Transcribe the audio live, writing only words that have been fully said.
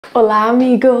Hola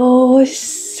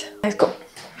amigos! Let's go.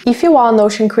 If you are a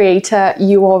Notion creator,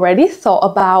 you already thought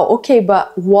about, okay,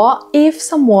 but what if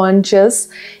someone just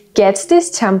gets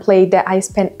this template that I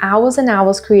spent hours and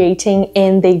hours creating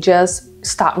and they just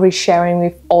start resharing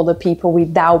with other people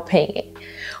without paying?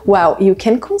 Well, you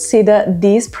can consider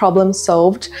this problem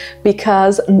solved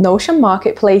because Notion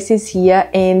Marketplace is here,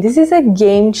 and this is a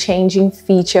game-changing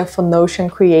feature for Notion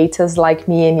creators like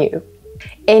me and you.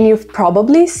 And you've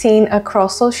probably seen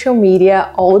across social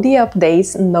media all the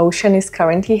updates Notion is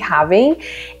currently having.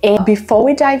 And before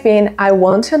we dive in, I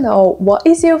want to know, what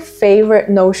is your favorite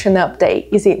Notion update?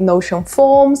 Is it Notion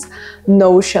Forms,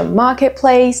 Notion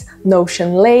Marketplace,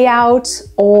 Notion Layout,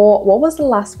 or what was the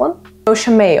last one?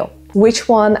 Notion Mail. Which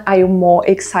one are you more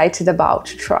excited about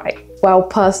to try? Well,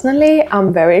 personally,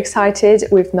 I'm very excited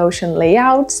with Notion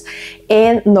Layouts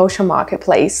and Notion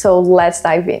Marketplace, so let's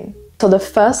dive in. So the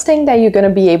first thing that you're going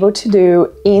to be able to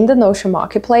do in the Notion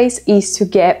Marketplace is to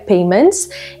get payments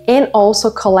and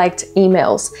also collect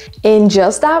emails. And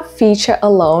just that feature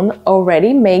alone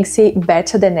already makes it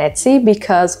better than Etsy,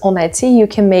 because on Etsy you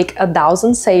can make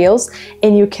 1,000 sales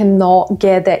and you cannot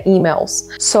get the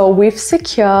emails. So with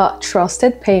secure,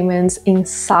 trusted payments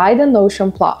inside the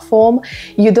Notion platform,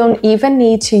 you don't even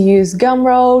need to use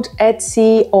Gumroad,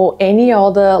 Etsy, or any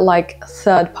other like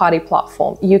third-party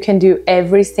platform. You can do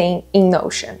everything in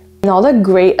Notion. Another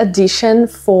great addition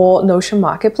for Notion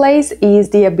Marketplace is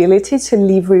the ability to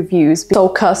leave reviews. So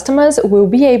customers will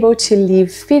be able to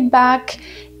leave feedback,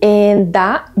 and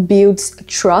that builds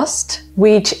trust,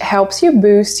 which helps you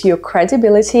boost your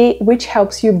credibility, which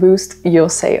helps you boost your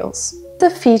sales. The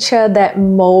feature that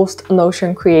most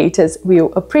Notion creators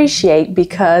will appreciate,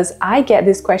 because I get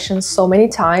this question so many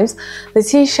times.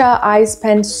 Letitia, I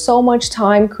spend so much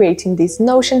time creating this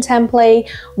Notion template.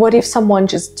 What if someone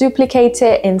just duplicates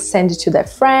it and sends it to their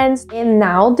friends? And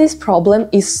now this problem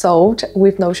is solved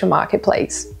with Notion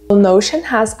Marketplace. Notion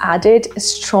has added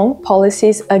strong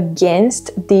policies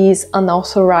against these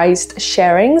unauthorized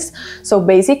sharings. So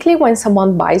basically, when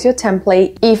someone buys your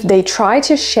template, if they try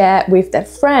to share with their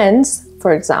friends,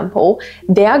 for example,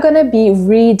 they are going to be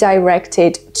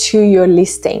redirected to your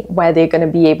listing where they're going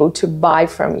to be able to buy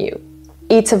from you.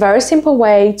 It's a very simple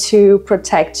way to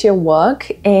protect your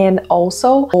work and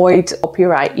also avoid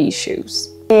copyright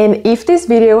issues. And if this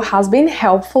video has been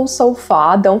helpful so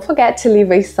far, don't forget to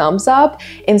leave a thumbs up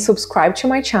and subscribe to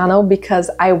my channel, because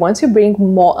I want to bring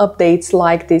more updates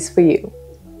like this for you.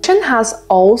 Notion has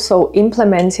also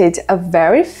implemented a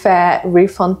very fair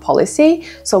refund policy.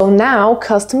 So now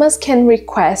customers can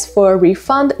request for a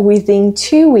refund within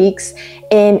 2 weeks,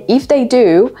 and if they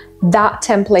do, that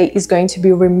template is going to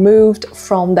be removed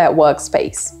from their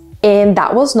workspace. And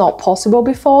that was not possible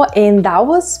before, and that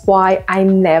was why I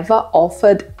never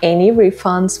offered any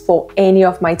refunds for any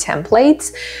of my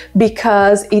templates,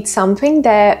 because it's something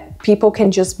that people can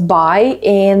just buy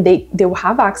and they will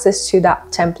have access to that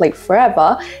template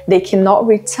forever. They cannot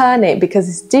return it because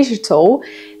it's digital.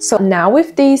 So now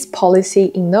with this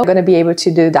policy, I'm going to be able to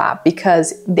do that,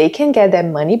 because they can get their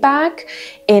money back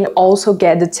and also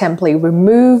get the template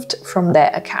removed from their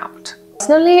account.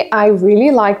 Personally, I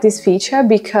really like this feature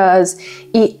because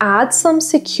it adds some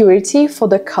security for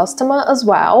the customer as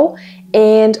well,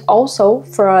 and also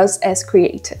for us as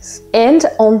creators. And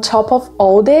on top of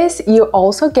all this, you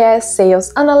also get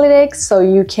sales analytics, so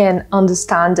you can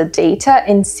understand the data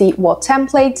and see what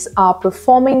templates are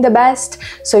performing the best,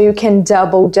 so you can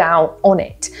double down on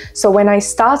it. So when I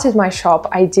started my shop,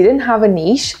 I didn't have a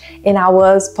niche and I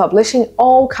was publishing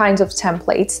all kinds of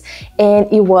templates, and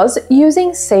it was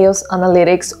using sales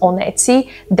analytics on Etsy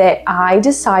that I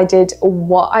decided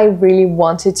what I really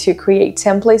wanted to create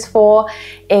templates for,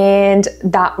 and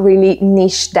that really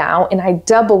niched down, and I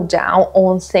doubled down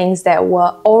on things that were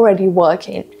already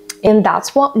working. And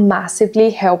that's what massively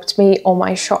helped me on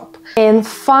my shop. And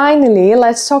finally,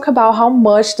 let's talk about how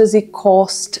much does it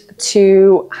cost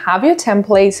to have your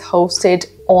templates hosted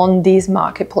on this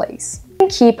marketplace. You can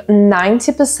keep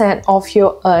 90% of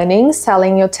your earnings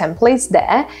selling your templates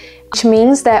there, which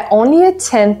means that only a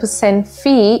 10%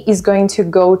 fee is going to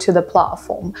go to the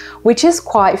platform, which is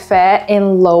quite fair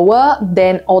and lower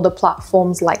than other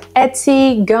platforms like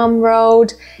Etsy,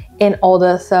 Gumroad, and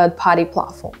other third-party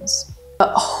platforms.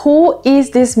 But who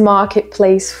is this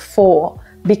marketplace for?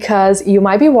 Because you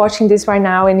might be watching this right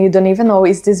now and you don't even know,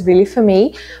 is this really for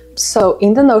me? So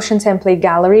in the Notion template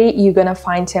gallery, you're gonna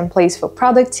find templates for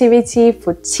productivity,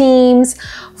 for teams,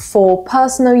 for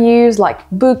personal use like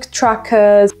book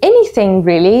trackers, anything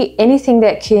really, anything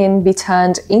that can be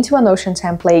turned into a Notion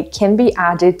template can be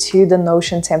added to the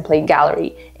Notion template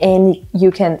gallery, and you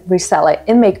can resell it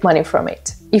and make money from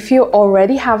it. if you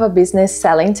already have a business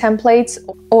selling templates,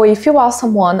 or if you are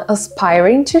someone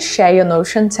aspiring to share your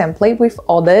Notion template with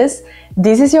others,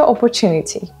 this is your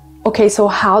opportunity. Okay, so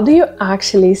how do you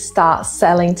actually start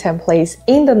selling templates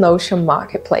in the Notion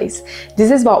marketplace?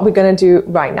 This is what we're gonna do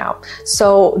right now.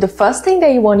 So the first thing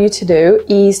that you want you to do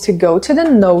is to go to the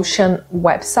Notion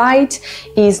website,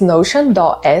 is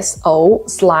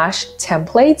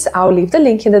notion.so/templates. I'll leave the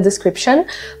link in the description,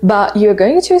 but you're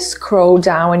going to scroll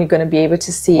down and you're gonna be able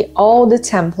to see all the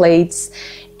templates.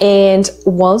 And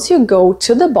once you go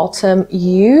to the bottom,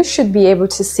 you should be able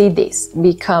to see this,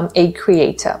 become a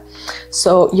creator.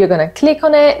 So you're gonna click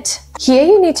on it. Here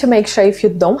you need to make sure, if you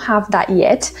don't have that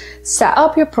yet, set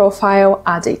up your profile,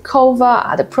 add a cover,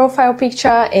 add a profile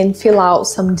picture, and fill out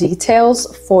some details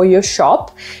for your shop.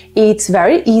 It's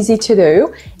very easy to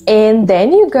do. And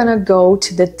then you're gonna go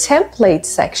to the template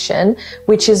section,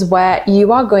 which is where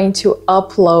you are going to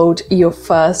upload your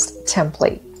first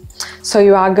template. So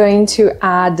you are going to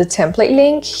add the template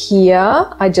link here.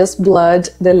 I just blurred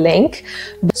the link.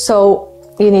 So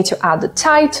you need to add the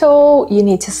title. You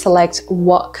need to select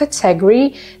what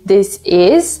category this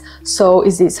is. So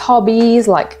is this hobbies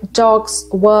like dogs,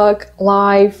 work,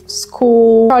 life,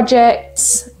 school,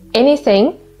 projects,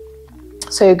 anything.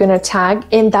 So you're going to tag,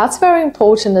 and that's very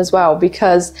important as well,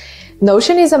 because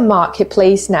Notion is a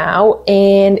marketplace now,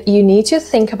 and you need to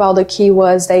think about the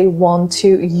keywords they want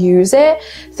to use it.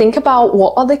 Think about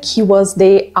what are the keywords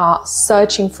they are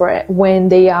searching for it when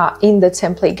they are in the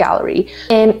template gallery.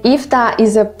 And if that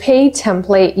is a paid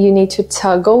template, you need to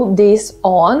toggle this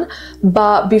on.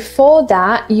 But before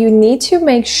that, you need to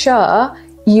make sure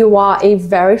you are a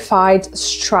verified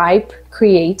Stripe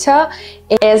creator.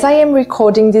 As I am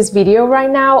recording this video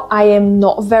right now, I am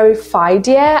not verified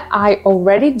yet. I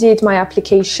already did my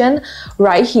application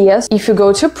right here. If you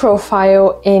go to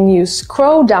profile and you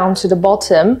scroll down to the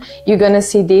bottom, you're gonna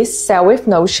see this: sell with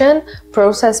Notion,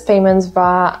 process payments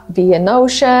via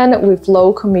Notion with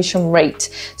low commission rate.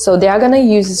 So they are gonna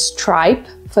use Stripe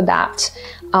for that.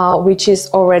 Which is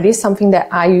already something that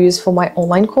I use for my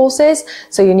online courses.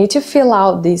 So you need to fill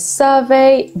out this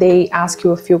survey. They ask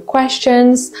you a few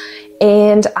questions,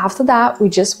 and after that, we're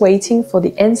just waiting for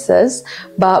the answers.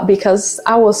 But because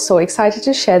I was so excited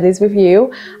to share this with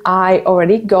you, I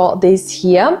already got this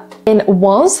here. And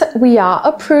once we are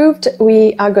approved,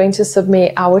 we are going to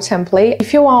submit our template.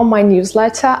 If you are on my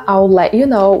newsletter, I'll let you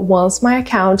know once my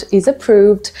account is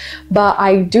approved. But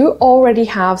I do already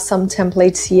have some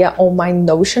templates here on my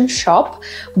Notion shop.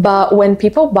 But when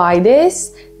people buy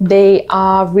this, they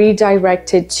are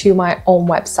redirected to my own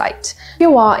website. If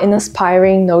you are an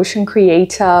aspiring Notion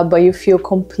creator, but you feel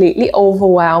completely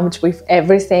overwhelmed with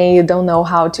everything, you don't know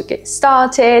how to get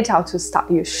started, how to start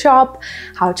your shop,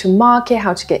 how to market,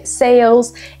 how to get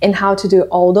sales, and how to do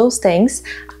all those things,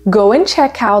 go and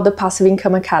check out the Passive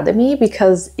Income Academy,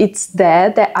 because it's there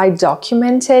that I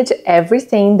documented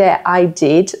everything that I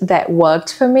did that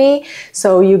worked for me.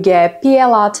 So you get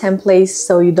PLR templates,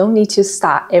 so you don't need to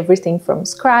start everything from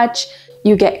scratch.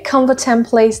 You get Canva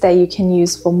templates that you can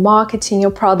use for marketing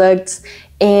your products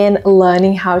and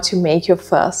learning how to make your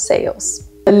first sales.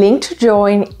 The link to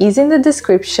join is in the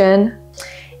description.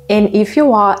 And if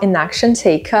you are an action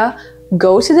taker,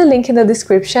 go to the link in the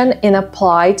description and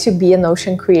apply to be a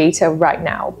Notion creator right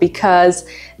now, because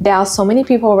there are so many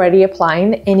people already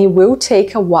applying, and it will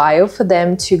take a while for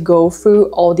them to go through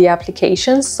all the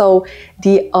applications. So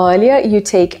the earlier you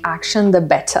take action, the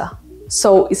better.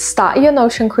 So start your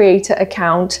Notion creator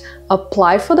account,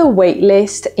 apply for the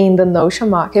waitlist in the Notion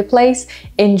marketplace,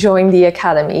 and join the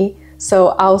academy.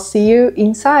 So I'll see you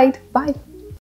inside. Bye.